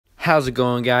How's it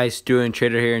going, guys? Student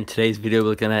Trader here. In today's video, we're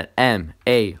looking at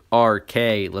MARK.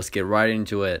 Let's get right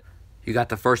into it. You got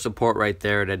the first support right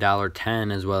there at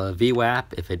 $1.10, as well as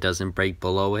VWAP. If it doesn't break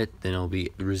below it, then it'll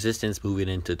be resistance moving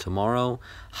into tomorrow.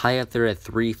 High up there at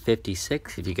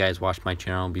 356. If you guys watched my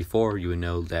channel before, you would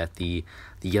know that the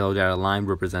yellow dotted line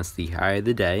represents the high of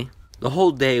the day. The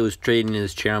whole day was trading in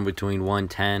this channel between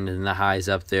 110 and the highs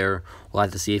up there. We'll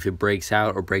have to see if it breaks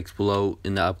out or breaks below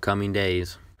in the upcoming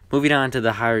days. Moving on to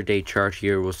the higher day chart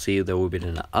here, we'll see that we've been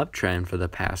in an uptrend for the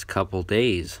past couple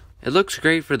days. It looks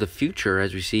great for the future.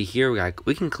 As we see here,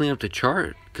 we can clean up the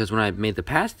chart, because when I made the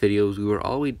past videos, we were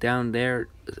all the way down there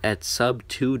at sub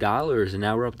 $2, and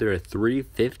now we're up there at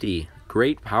 $3.50.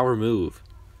 Great power move.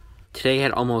 Today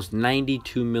had almost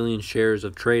 92 million shares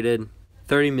of traded,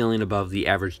 30 million above the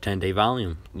average 10-day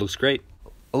volume. Looks great.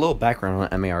 A little background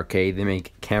on MARK. They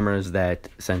make cameras that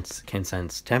can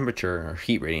sense temperature or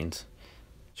heat readings.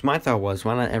 So my thought was,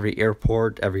 why not every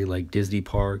airport, every Disney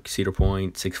park, Cedar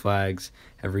Point, Six Flags,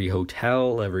 every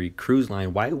hotel, every cruise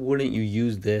line, why wouldn't you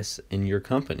use this in your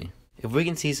company? If we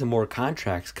can see some more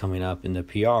contracts coming up in the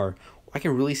PR, I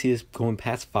can really see this going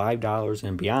past $5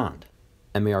 and beyond.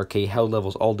 MARK held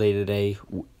levels all day today,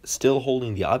 still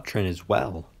holding the uptrend as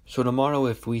well. So tomorrow,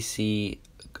 if we see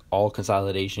all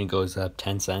consolidation goes up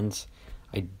 10 cents,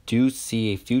 I do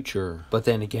see a future, but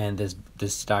then again, this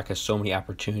stock has so many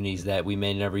opportunities that we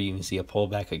may never even see a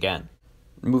pullback again.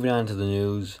 Moving on to the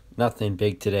news, nothing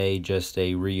big today, just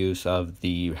a reuse of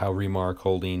how Remark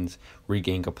Holdings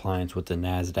regain compliance with the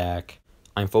NASDAQ.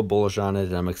 I'm full bullish on it,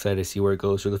 and I'm excited to see where it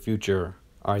goes for the future.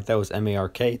 Alright, that was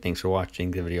MARK. Thanks for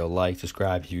watching. Give the video a like,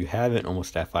 subscribe if you haven't,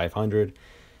 almost at 500, and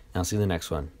I'll see you in the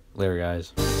next one. Later,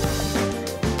 guys.